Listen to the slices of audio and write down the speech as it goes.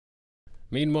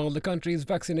Meanwhile, the country's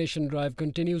vaccination drive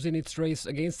continues in its race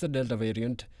against the Delta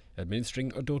variant,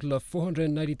 administering a total of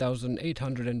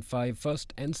 490,805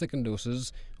 first and second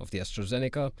doses of the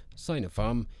AstraZeneca,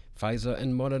 Sinopharm, Pfizer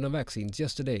and Moderna vaccines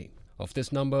yesterday. Of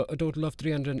this number, a total of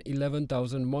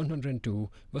 311,102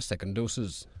 were second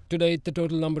doses. To date, the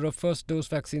total number of first dose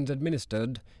vaccines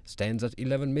administered stands at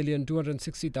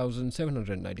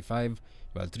 11,260,795,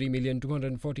 while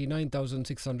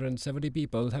 3,249,670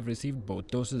 people have received both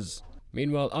doses.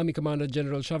 Meanwhile, Army Commander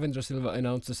General Shavindra Silva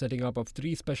announced the setting up of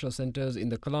 3 special centres in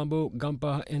the Colombo,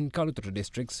 Gampa and Kalutra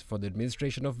districts for the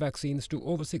administration of vaccines to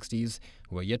over 60s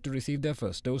who are yet to receive their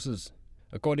first doses.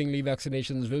 Accordingly,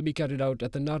 vaccinations will be carried out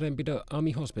at the Narempita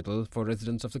Army Hospital for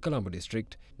residents of the Colombo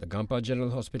district, the Gampa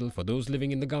General Hospital for those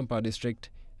living in the Gampa district,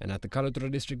 and at the Kalutra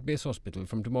District Base Hospital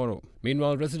from tomorrow.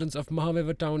 Meanwhile, residents of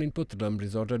Mahaveva town in Puttalam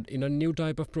resorted in a new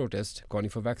type of protest, calling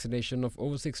for vaccination of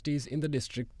over 60s in the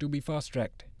district to be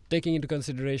fast-tracked. Taking into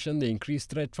consideration the increased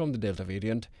threat from the Delta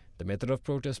variant, the method of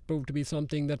protest proved to be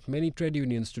something that many trade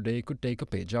unions today could take a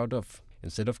page out of.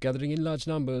 Instead of gathering in large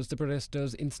numbers, the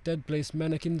protesters instead placed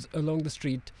mannequins along the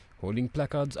street, holding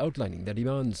placards outlining their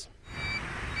demands.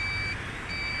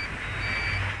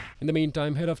 In the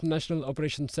meantime, head of National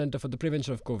Operations Centre for the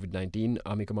Prevention of COVID-19,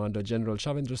 Army Commander General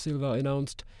Shavindra Silva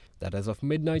announced that as of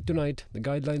midnight tonight, the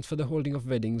guidelines for the holding of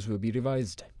weddings will be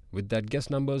revised. With that, guest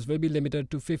numbers will be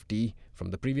limited to 50 from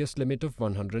the previous limit of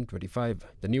 125.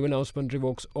 The new announcement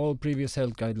revokes all previous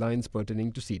health guidelines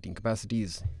pertaining to seating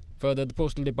capacities. Further, the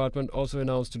Postal Department also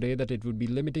announced today that it would be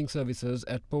limiting services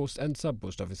at post and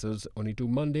sub-post offices only to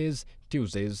Mondays,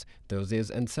 Tuesdays, Thursdays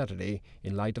and Saturday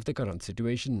in light of the current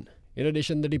situation. In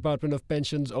addition, the Department of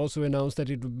Pensions also announced that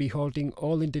it would be halting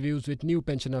all interviews with new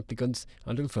pension applicants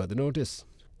until further notice.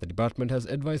 The department has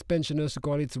advised pensioners to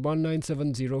call its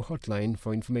 1970 hotline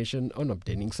for information on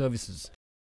obtaining services.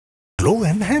 Glow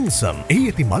and handsome.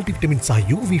 AAT multivitamin සහ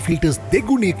UV filters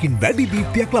දෙගුණයකින් වැඩි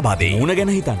දීප්තියක් ලබා දෙයි. මුණ ගැන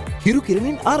හිතන්න. හිරු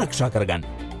කිරණින් ආරක්ෂා කරගන්න.